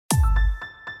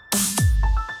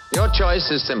Your choice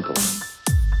is simple.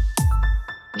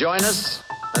 Join us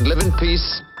and live in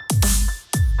peace,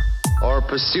 or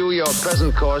pursue your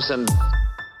present course and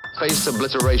face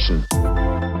obliteration.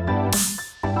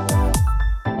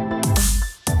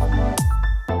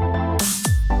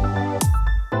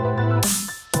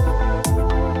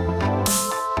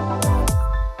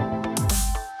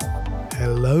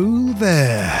 Hello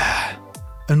there,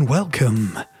 and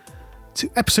welcome to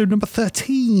episode number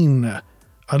 13,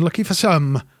 Unlucky for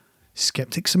Some,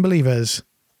 Skeptics and Believers,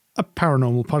 a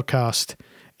paranormal podcast.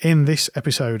 In this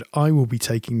episode, I will be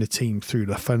taking the team through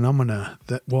the phenomena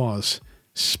that was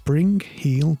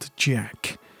Spring-Heeled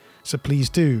Jack. So please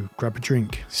do grab a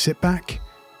drink, sit back,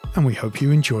 and we hope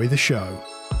you enjoy the show.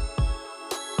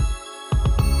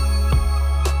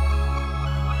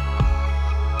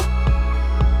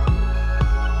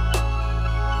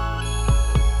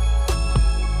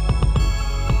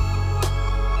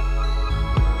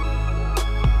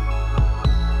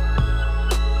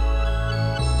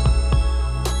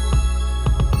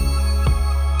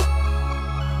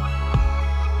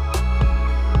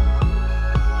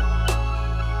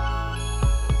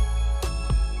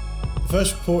 The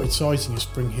first reported sighting of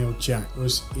Spring-Heeled Jack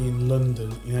was in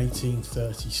London in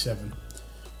 1837,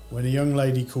 when a young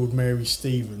lady called Mary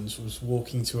Stevens was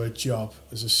walking to her job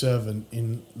as a servant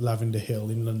in Lavender Hill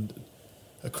in London,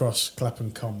 across Clapham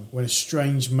Common, when a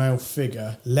strange male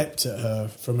figure leapt at her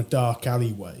from a dark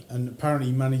alleyway and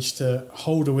apparently managed to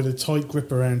hold her with a tight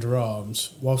grip around her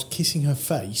arms whilst kissing her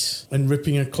face and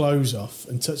ripping her clothes off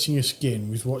and touching her skin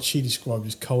with what she described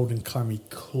as cold and clammy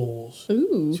claws.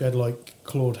 Ooh. She had like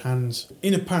clawed hands.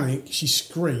 In a panic, she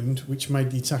screamed, which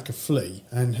made the attacker flee,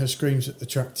 and her screams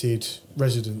attracted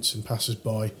residents and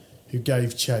passers-by who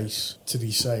gave chase to the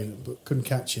assailant but couldn't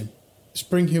catch him.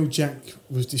 Spring-Heeled Jack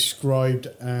was described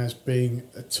as being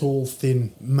a tall,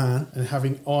 thin man and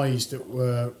having eyes that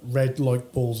were red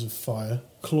like balls of fire,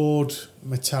 clawed,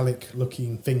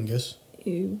 metallic-looking fingers,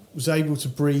 Ew. was able to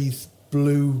breathe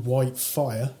blue-white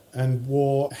fire, and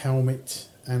wore a helmet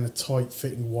and a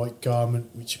tight-fitting white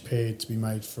garment which appeared to be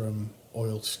made from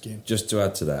oilskin. Just to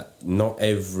add to that, not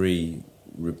every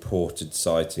reported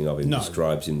sighting of him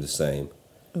describes him the same.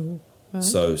 Oh. Right.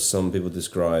 So some people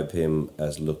describe him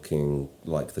as looking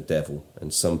like the devil,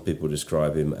 and some people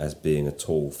describe him as being a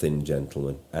tall, thin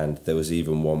gentleman. And there was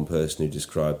even one person who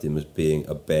described him as being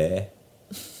a bear.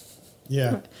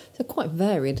 Yeah. Right. So quite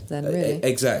varied then, really.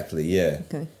 Exactly, yeah.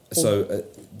 Okay. So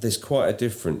there's quite a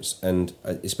difference, and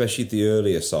especially the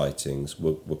earlier sightings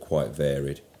were quite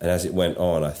varied. And as it went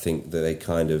on, I think that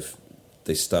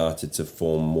they started to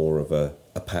form more of a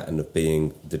pattern of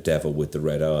being the devil with the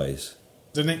red eyes.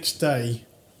 The next day,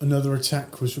 another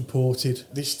attack was reported,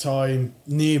 this time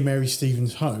near Mary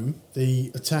Stevens' home.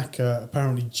 The attacker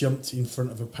apparently jumped in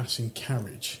front of a passing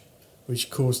carriage, which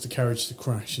caused the carriage to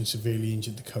crash and severely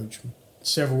injured the coachman.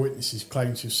 Several witnesses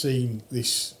claim to have seen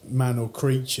this man or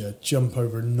creature jump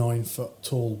over a 9-foot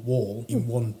tall wall in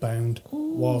one bound,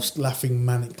 whilst laughing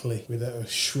manically with a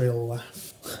shrill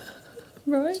laugh.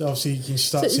 Right. So obviously you can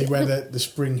start to see where the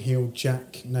Spring-Heeled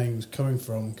Jack name was coming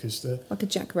from, because like a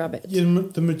jackrabbit. yeah,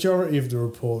 the majority of the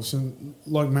reports, and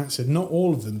like Matt said, not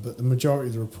all of them, but the majority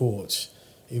of the reports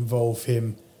involve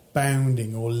him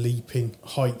bounding or leaping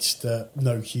heights that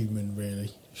no human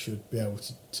really should be able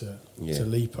to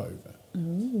leap over.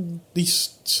 Ooh.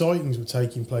 These sightings were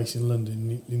taking place in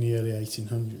London in the early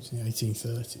 1800s, in the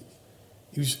 1830s.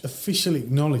 He was officially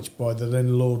acknowledged by the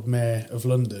then Lord Mayor of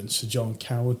London, Sir John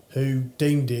Coward, who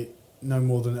deemed it no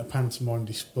more than a pantomime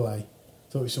display.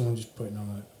 Thought it was someone just putting on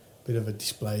a bit of a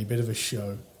display, a bit of a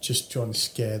show, just trying to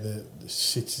scare the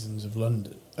citizens of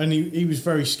London. And he was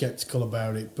very sceptical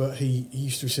about it, but he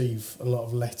used to receive a lot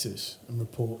of letters and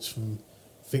reports from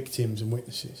victims and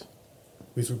witnesses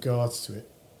with regards to it.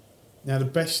 Now, the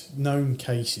best known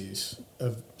cases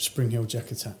of Spring-Heeled Jack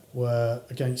attack were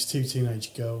against two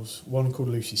teenage girls, one called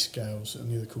Lucy Scales and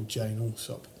the other called Jane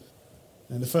Alsop.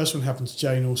 And the first one happened to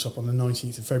Jane Alsop on the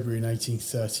 19th of February in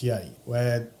 1838,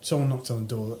 where someone knocked on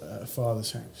the door at her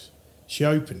father's house. She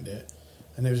opened it,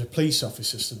 and there was a police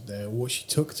officer stood there, or what she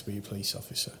took to be a police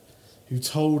officer, who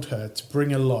told her to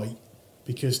bring a light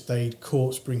because they'd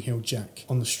caught Spring-Heeled Jack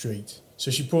on the street. So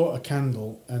she brought a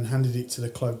candle and handed it to the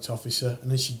cloaked officer,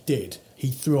 and as she did, he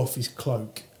threw off his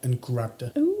cloak and grabbed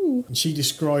her. Ooh. And she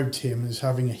described him as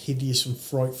having a hideous and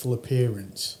frightful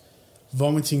appearance,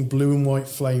 vomiting blue and white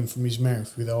flame from his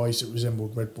mouth with eyes that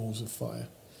resembled red balls of fire.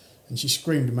 And she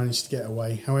screamed and managed to get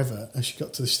away. However, as she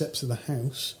got to the steps of the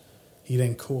house, he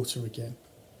then caught her again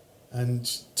and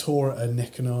tore at her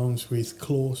neck and arms with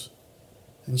claws.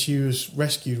 And she was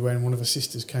rescued when one of her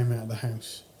sisters came out of the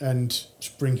house. and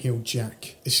Spring Hill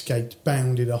Jack escaped,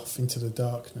 bounded off into the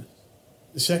darkness.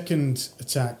 The second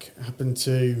attack happened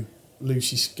to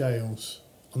Lucy Scales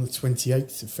on the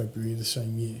 28th of February of the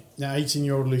same year. Now,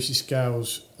 18-year-old Lucy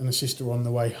Scales and her sister were on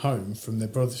their way home from their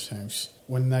brother's house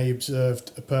when they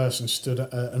observed a person stood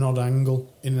at an odd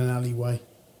angle in an alleyway.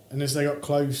 And as they got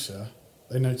closer,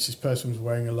 they noticed this person was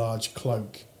wearing a large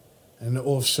cloak. And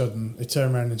all of a sudden, they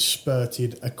turned around and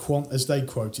spurted, as they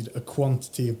quoted, a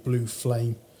quantity of blue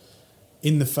flame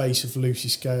in the face of Lucy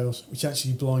Scales, which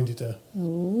actually blinded her.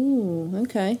 Ooh,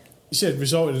 okay. He said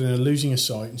resulted in her losing her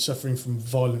sight and suffering from a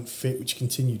violent fit, which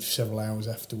continued for several hours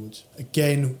afterwards.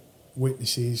 Again,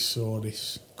 witnesses saw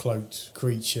this cloaked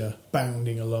creature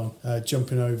bounding along,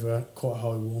 jumping over quite a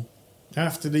high wall.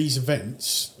 After these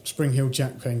events, Spring Hill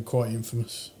Jack became quite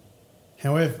infamous.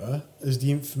 However, as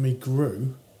the infamy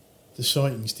grew, the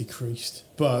sightings decreased.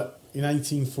 But in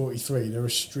 1843, there were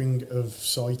a string of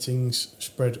sightings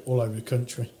spread all over the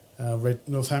country.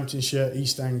 Northamptonshire,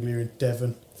 East Anglia and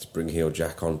Devon. Spring Hill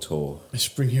Jack on tour.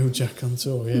 Spring Hill Jack on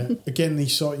tour, yeah. Again,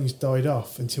 these sightings died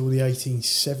off until the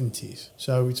 1870s.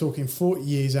 So we're talking 40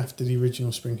 years after the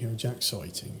original Spring Hill Jack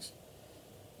sightings.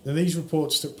 Now, these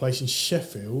reports took place in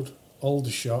Sheffield,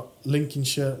 Aldershot,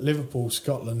 Lincolnshire, Liverpool,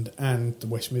 Scotland and the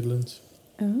West Midlands.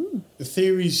 Oh. The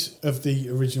theories of the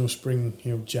original Spring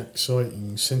Hill Jack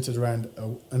sightings centred around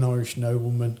an Irish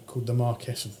nobleman called the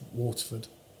Marquess of Waterford,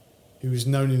 who was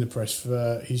known in the press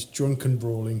for his drunken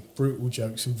brawling, brutal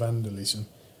jokes and vandalism,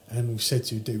 and was said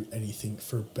to do anything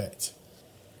for a bet.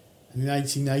 And in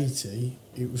 1880,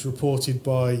 it was reported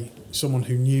by someone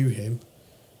who knew him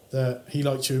that he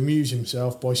liked to amuse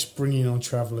himself by springing on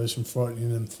travellers and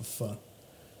frightening them for fun.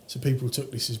 So people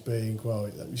took this as being, well,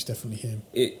 that was definitely him.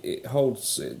 It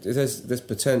holds... There's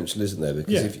potential, isn't there?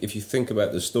 Because if you think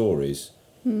about the stories,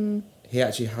 he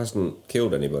actually hasn't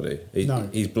killed anybody.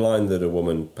 He's blinded a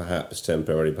woman, perhaps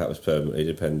temporarily, perhaps permanently,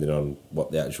 depending on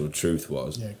what the actual truth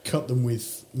was. Yeah, cut them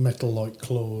with metal-like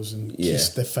claws and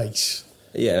kissed their face.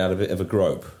 Yeah, and had a bit of a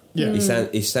grope. Yeah.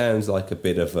 He sounds like a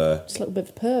bit of a... Just a little bit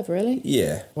of a perv, really.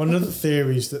 Yeah. Well, another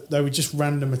theory is that they were just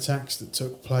random attacks that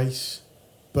took place,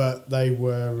 but they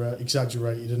were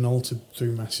exaggerated and altered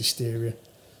through mass hysteria.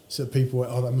 So people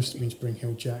went, oh, that must have been Spring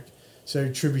Hill Jack. So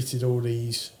attributed all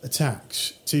these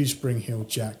attacks to Spring Hill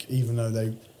Jack, even though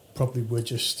they probably were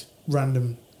just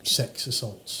random sex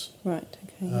assaults. Right,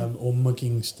 okay. Or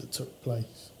muggings that took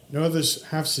place. Now, others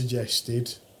have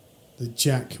suggested that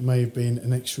Jack may have been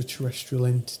an extraterrestrial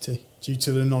entity due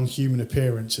to the non-human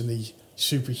appearance and the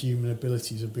superhuman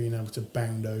abilities of being able to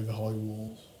bound over high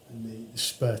walls and the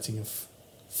spurting of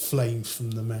flames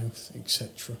from the mouth,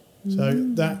 etc. So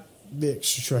that, the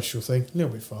extraterrestrial thing, a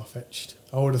little bit far-fetched.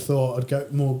 I would have thought I'd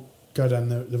go down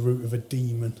the route of a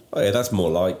demon. Oh yeah, that's more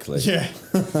likely. Yeah.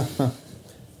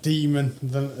 Demon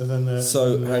than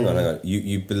So hang on.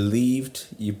 You believed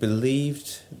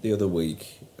the other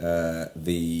week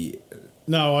the...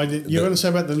 No, I did. You're going to say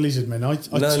about the lizard men? No,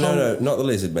 not the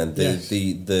lizard men. Yes.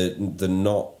 The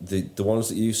ones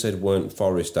that you said weren't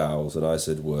forest owls, and I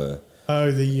said were.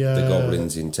 Oh, the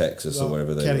goblins in Texas or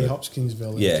wherever they Kelly were.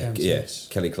 Hopkinsville. Yes,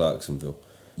 Kelly Clarksonville.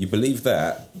 You believe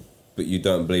that, but you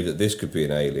don't believe that this could be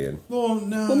an alien. Well,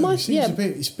 no, it's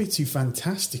a bit too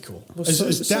fantastical. Well,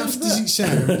 as daft as it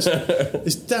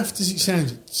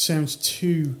sounds, it sounds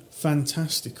too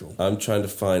fantastical. I'm trying to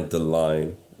find the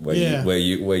line where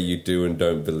you do and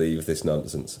don't believe this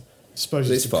nonsense. I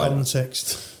suppose it's the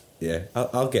context. Yeah,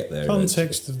 I'll get there.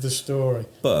 Context of the story.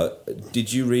 But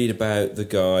did you read about the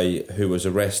guy who was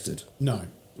arrested? No.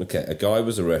 Okay, a guy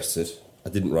was arrested. I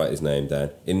didn't write his name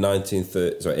down. In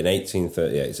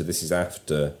 1838. So this is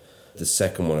after the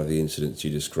second one of the incidents you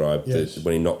described,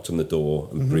 when he knocked on the door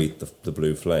and breathed the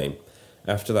blue flame.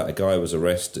 After that, a guy was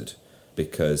arrested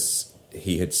because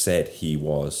he had said he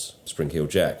was Spring Hill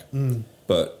Jack.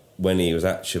 But when he was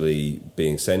actually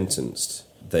being sentenced,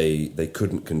 they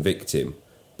couldn't convict him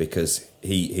because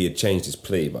he had changed his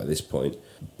plea by this point,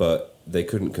 but they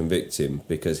couldn't convict him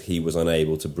because he was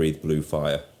unable to breathe blue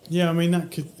fire. Yeah, I mean,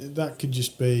 that could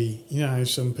just be, you know, how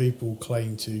some people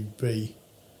claim to be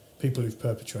people who've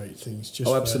perpetrated things just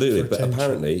absolutely, for but attention.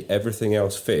 apparently everything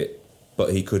else fit,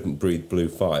 but he couldn't breathe blue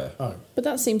fire. Oh. But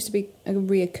that seems to be a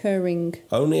reoccurring...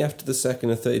 Only after the second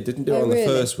and third. He didn't do it on the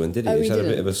first one, did he? He just had a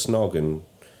bit of a snog and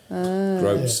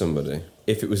groped somebody.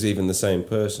 If it was even the same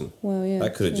person. Well, yeah.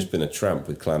 That could have just been a tramp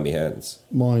with clammy hands.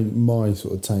 My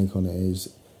sort of take on it is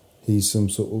he's some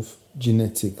sort of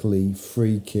genetically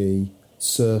freaky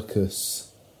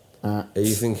circus act. Are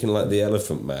you thinking like the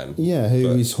Elephant Man? Yeah, who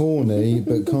is horny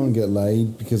but can't get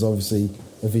laid because obviously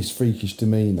of his freakish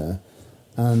demeanour,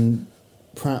 and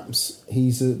perhaps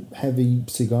he's a heavy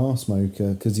cigar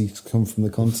smoker because he's come from the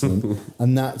continent,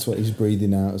 and that's what he's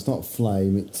breathing out. It's not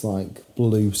flame; it's like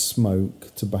blue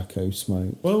smoke, tobacco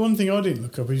smoke. Well, one thing I didn't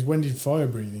look up is when did fire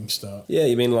breathing start? Yeah,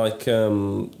 you mean like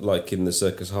in the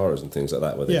circus horrors and things like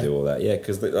that, where they Yeah. do all that? Yeah,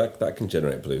 because that can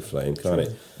generate blue flame, can't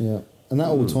it? Yeah, and that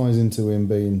all ties into him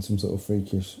being some sort of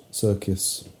freakish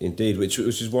circus. Indeed, which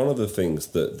is one of the things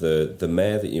that the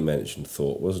mayor that you mentioned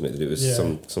thought, wasn't it? That it was Yeah.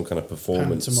 some kind of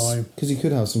performance. Pantomime. Because he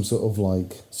could have some sort of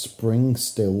like spring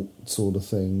stilt sort of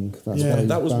thing. That's Yeah. why he's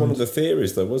That was one bound- of the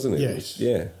theories, though, wasn't it? Yes.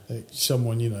 Yeah.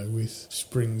 Someone, with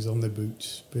springs on their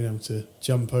boots being able to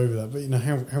jump over that. But,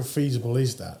 how feasible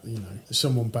is that?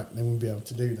 Someone back then would be able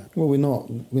to do that. Well, we're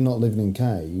not living in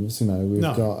caves. We've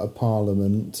No. got a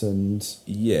parliament and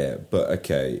Yeah, but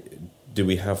okay. Do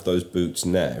we have those boots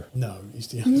now? No, is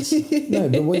the answer. no.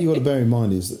 But what you got to bear in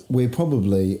mind is that we're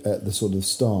probably at the sort of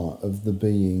start of the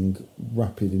being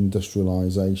rapid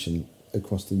industrialisation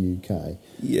across the UK.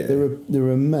 Yeah. There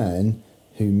are men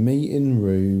who meet in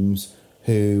rooms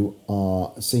who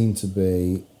are seen to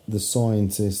be the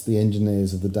scientists, the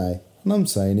engineers of the day. And I'm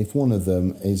saying if one of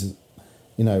them is,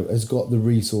 has got the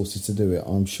resources to do it,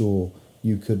 I'm sure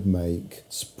you could make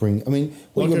spring. I mean,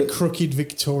 what Like you a gotta- crooked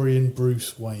Victorian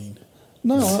Bruce Wayne.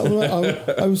 No,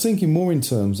 I was thinking more in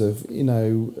terms of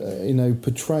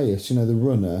Petraeus, the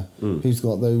runner who's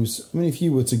got those. I mean, if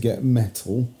you were to get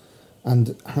metal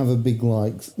and have a big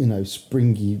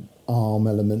springy arm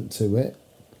element to it,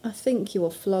 I think you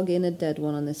are flogging a dead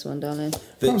one on this one, darling.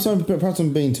 perhaps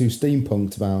I'm being too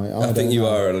steampunked about it. I think don't you know.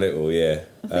 are a little, yeah.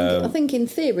 I think in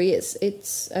theory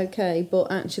it's okay,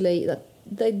 but actually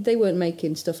they weren't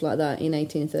making stuff like that in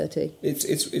 1830.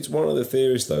 It's one of the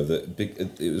theories, though, that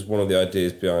it was one of the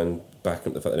ideas behind backing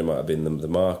up the fact that it might have been the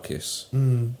Marquis,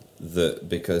 that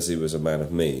because he was a man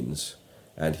of means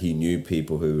and he knew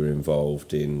people who were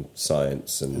involved in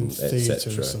science and theatre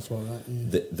etc. and stuff like that.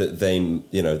 Yeah. That they,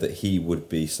 that he would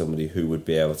be somebody who would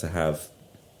be able to have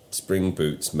spring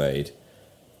boots made.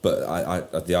 But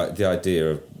the idea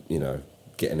of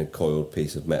getting a coiled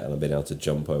piece of metal and being able to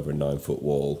jump over a 9-foot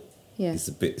wall Yeah. is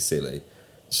a bit silly.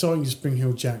 Sightings of Spring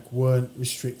Hill Jack weren't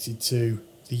restricted to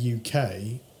the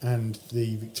UK and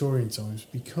the Victorian times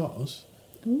because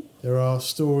there are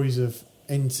stories of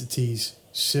entities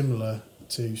similar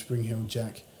to Spring Hill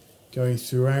Jack going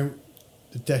throughout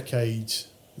the decades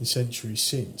and centuries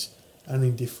since and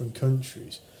in different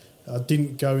countries. I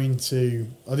didn't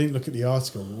look at the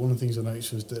article, but one of the things I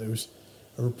noticed was that there was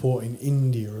a report in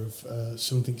India of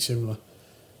something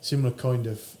similar kind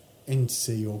of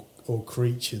entity or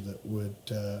creature that would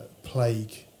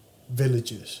plague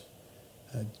villagers,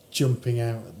 jumping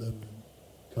out at them,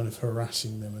 kind of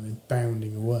harassing them and then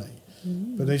bounding away.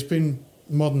 But there's been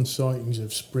modern sightings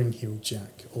of Spring Hill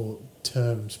Jack, or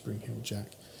termed Spring Hill Jack.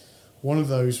 One of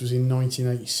those was in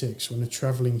 1986 when a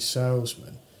travelling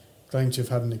salesman claimed to have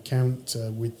had an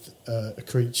encounter with a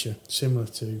creature similar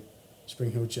to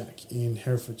Spring Hill Jack in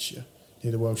Herefordshire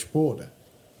near the Welsh border.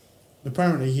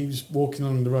 Apparently he was walking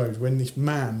along the road when this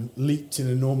man leaped in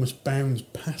enormous bounds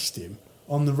past him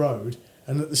on the road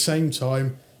and at the same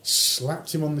time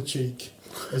slapped him on the cheek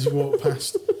as he walked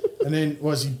past. And then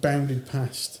as he bounded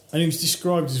past. And he was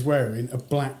described as wearing a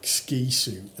black ski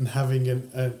suit and having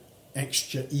an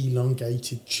extra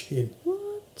elongated chin. What?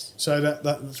 So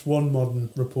that's one modern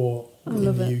report I in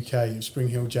love the it. UK of Spring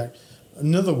Hill Jack.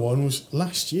 Another one was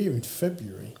last year in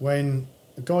February when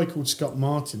a guy called Scott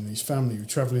Martin and his family were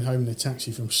travelling home in a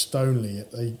taxi from Stoneleigh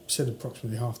at, they said,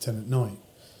 approximately 10:30 at night,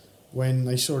 when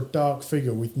they saw a dark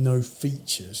figure with no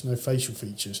facial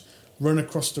features, run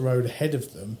across the road ahead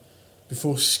of them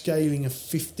before scaling a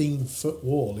 15-foot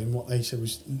wall in what they said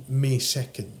was mere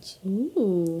seconds.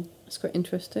 Ooh, that's quite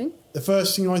interesting. The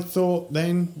first thing I thought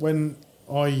then when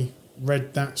I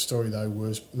read that story, though,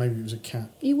 was maybe it was a cat.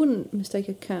 You wouldn't mistake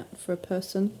a cat for a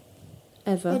person,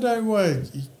 ever. I don't know.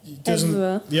 It doesn't.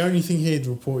 Ever. The only thing here,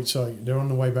 the reported site, they're on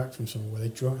the way back from somewhere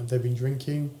where have they been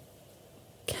drinking?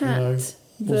 Cat No.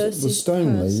 versus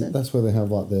Stoneleigh, person. that's where they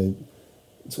have like the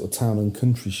sort of town and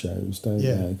country shows, don't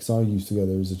Yeah. they? Because I used to go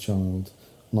there as a child.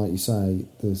 Like you say,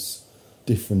 there's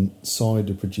different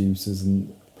cider producers,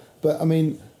 but I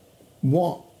mean,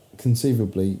 what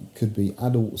conceivably could be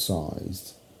adult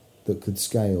sized that could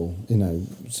scale,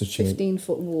 such a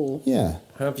 15-foot wall. yeah.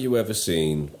 Have you ever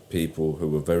seen people who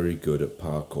were very good at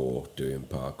parkour doing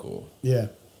parkour? Yeah.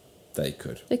 They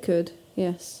could. They could,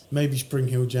 yes. Maybe Spring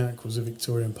Hill Jack was a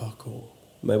Victorian parkour.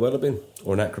 May well have been.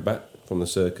 Or an acrobat from the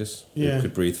circus Yeah. who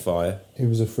could breathe fire. He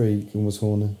was a freak and was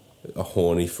horny. A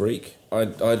horny freak.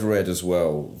 I'd read as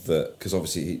well that, because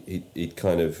obviously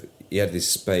he had this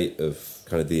spate of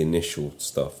kind of the initial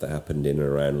stuff that happened in and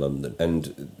around London.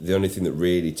 And the only thing that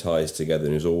really ties together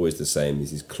and is always the same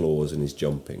is his claws and his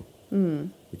jumping,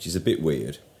 which is a bit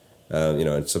weird.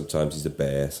 And sometimes he's a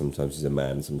bear, sometimes he's a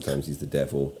man, sometimes he's the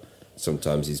devil,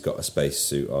 sometimes he's got a space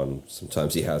suit on,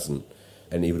 sometimes he hasn't.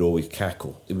 And he would always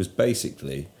cackle. It was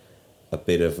basically a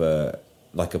bit of a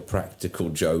practical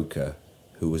Joker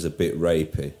who was a bit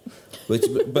rapey. Which,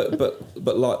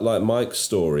 but like Mike's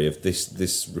story of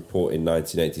this report in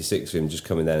 1986 of him just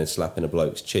coming down and slapping a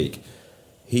bloke's cheek,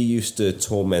 he used to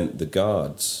torment the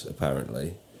guards,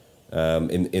 apparently.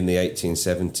 In the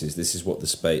 1870s, this is what the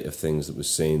spate of things that was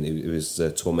seen. It was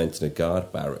tormenting a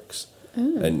guard barracks.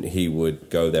 And he would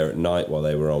go there at night while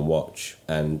they were on watch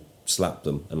and slap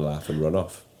them and laugh and run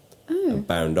off and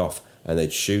bound off. And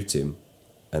they'd shoot him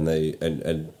and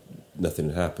nothing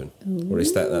would happen. Or at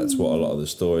least that's what a lot of the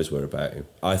stories were about him.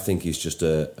 I think he's just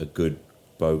a good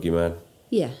bogeyman.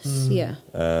 Yes, yeah.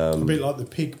 A bit like the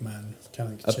pig man of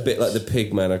Cannock Chase. A bit like the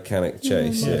pig man of Cannock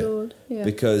Chase, my Lord, yeah.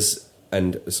 Because,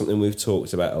 and something we've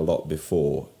talked about a lot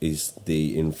before is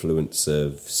the influence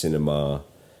of cinema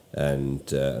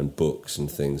and books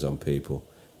and things on people.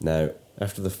 Now,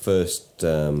 after the first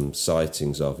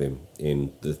sightings of him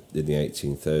in the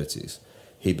 1830s,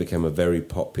 he became a very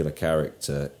popular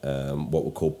character, what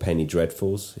were called penny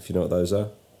dreadfuls, if you know what those are.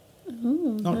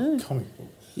 Not comic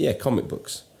books. Yeah, comic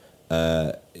books.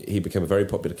 He became a very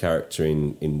popular character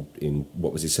in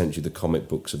what was essentially the comic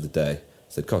books of the day.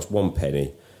 So it cost 1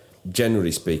 penny.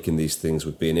 Generally speaking, these things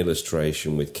would be an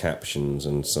illustration with captions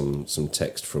and some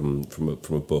text from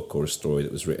a book or a story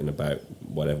that was written about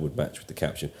whatever would match with the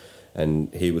caption.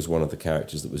 And he was one of the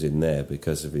characters that was in there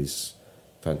because of his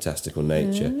fantastical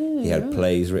nature. He had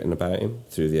plays written about him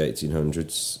through the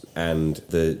 1800s, and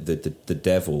the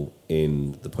devil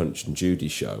in the Punch and Judy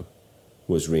show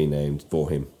was renamed for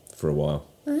him for a while.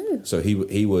 So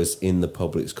he was in the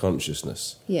public's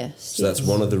consciousness. Yes. So that's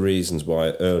one of the reasons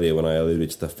why earlier when I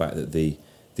alluded to the fact that the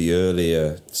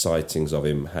earlier sightings of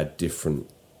him had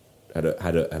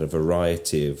a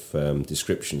variety of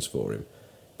descriptions for him,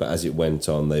 but as it went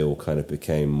on, they all kind of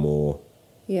became more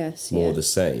the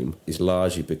same. Is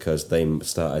largely because they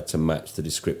started to match the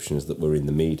descriptions that were in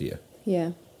the media.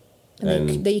 Yeah,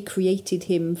 and they created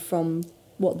him from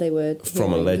what they were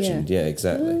from hearing. a legend. Yeah,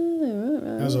 exactly.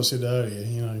 Right. As I said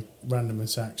earlier, random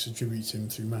attacks attribute him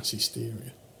through mass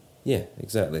hysteria. Yeah,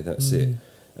 exactly. That's it.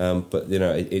 But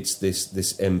it's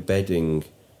this embedding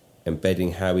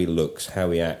how he looks,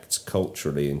 how he acts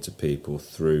culturally into people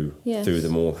through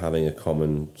them all having a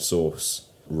common source,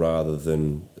 rather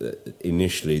than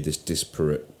initially this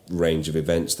disparate range of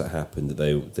events that happened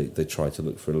that they try to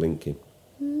look for a link in.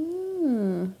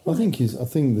 I think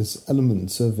there's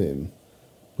elements of him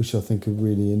which I think are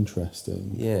really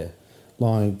interesting. Yeah.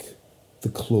 Like the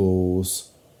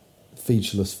claws,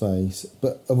 featureless face.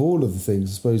 But of all of the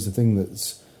things, I suppose the thing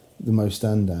that's the most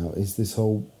standout is this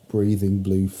whole breathing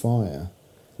blue fire.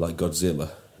 Like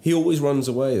Godzilla. He always runs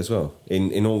away as well.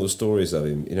 In all the stories of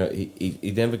him,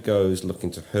 he never goes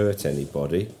looking to hurt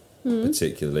anybody,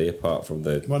 particularly apart from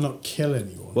the. Why not kill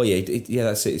anyone? Well, yeah,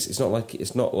 that's it. It's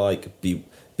not like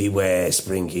beware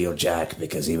Spring-Heel Jack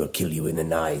because he will kill you in the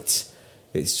night.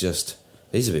 It's just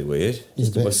he's a bit weird. He's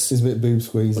a bit boob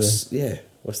squeezer.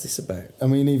 What's this about? I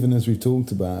mean, even as we've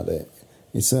talked about it,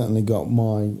 it's certainly got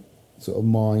my sort of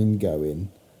mind going.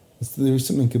 There is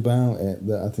something about it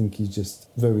that I think is just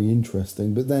very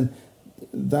interesting. But then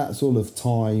that sort of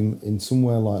time in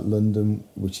somewhere like London,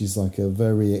 which is like a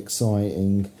very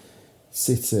exciting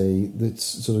city that's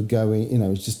sort of going,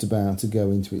 it's just about to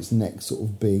go into its next sort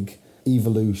of big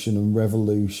evolution and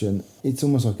revolution. It's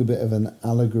almost like a bit of an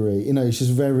allegory. It's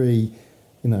just very,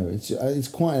 it's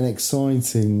quite an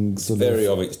exciting sort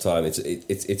of its time.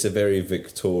 It's a very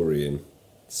Victorian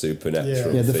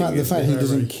supernatural. Yeah, the thing, fact he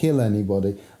doesn't kill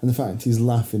anybody, and the fact he's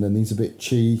laughing and he's a bit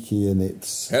cheeky, and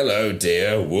it's hello,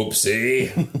 dear, whoopsie.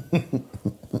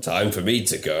 Time for me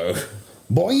to go.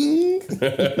 Boing.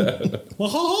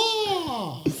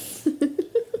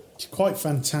 It's quite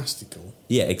fantastical.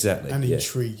 Yeah, exactly. And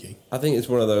intriguing. I think it's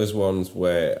one of those ones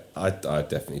where I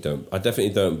definitely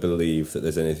don't believe that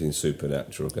there's anything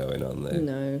supernatural going on there.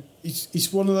 No.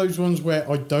 It's one of those ones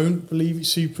where I don't believe it's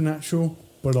supernatural,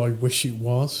 but I wish it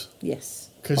was. Yes.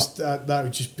 Because that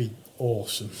would just be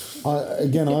awesome. I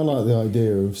like the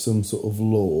idea of some sort of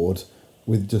lord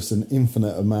with just an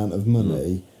infinite amount of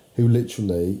money who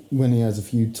literally, when he has a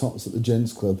few tots at the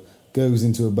gents club, goes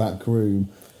into a back room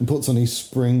and puts on his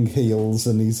spring heels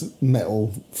and his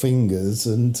metal fingers,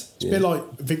 and it's a bit like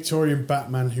Victorian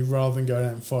Batman, who rather than going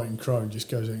out and fighting crime just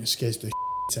goes out and scares the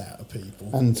shit out of people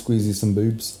and squeezes some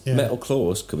boobs. Yeah. Metal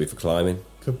claws could be for climbing.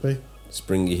 Could be.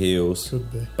 Springy heels.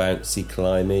 Could be. Bouncy,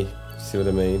 climby. See what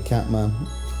I mean? Catman.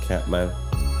 Catman.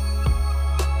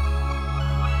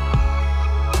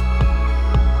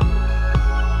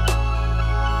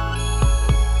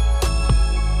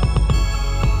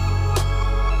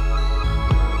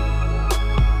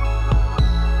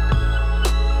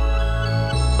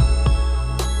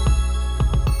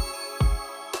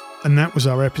 And that was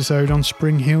our episode on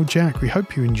Spring Heel Jack. We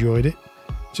hope you enjoyed it.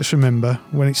 Just remember,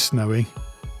 when it's snowy,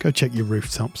 go check your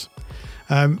rooftops.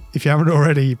 If you haven't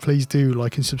already, please do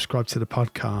like and subscribe to the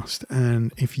podcast.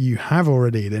 And if you have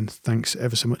already, then thanks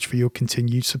ever so much for your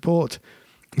continued support.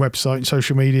 Website and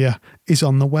social media is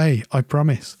on the way, I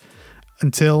promise.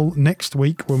 Until next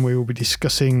week, when we will be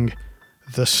discussing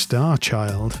The Star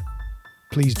Child,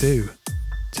 please do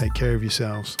take care of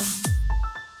yourselves.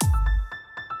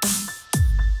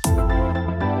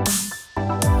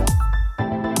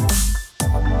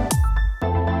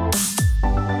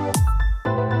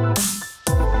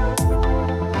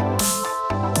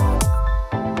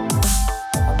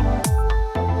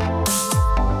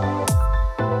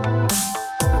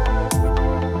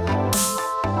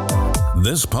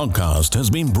 This podcast has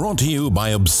been brought to you by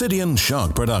Obsidian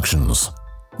Shark Productions.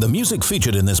 The music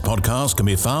featured in this podcast can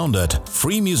be found at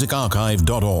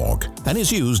freemusicarchive.org and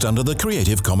is used under the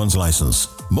Creative Commons license.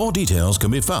 More details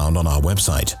can be found on our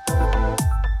website.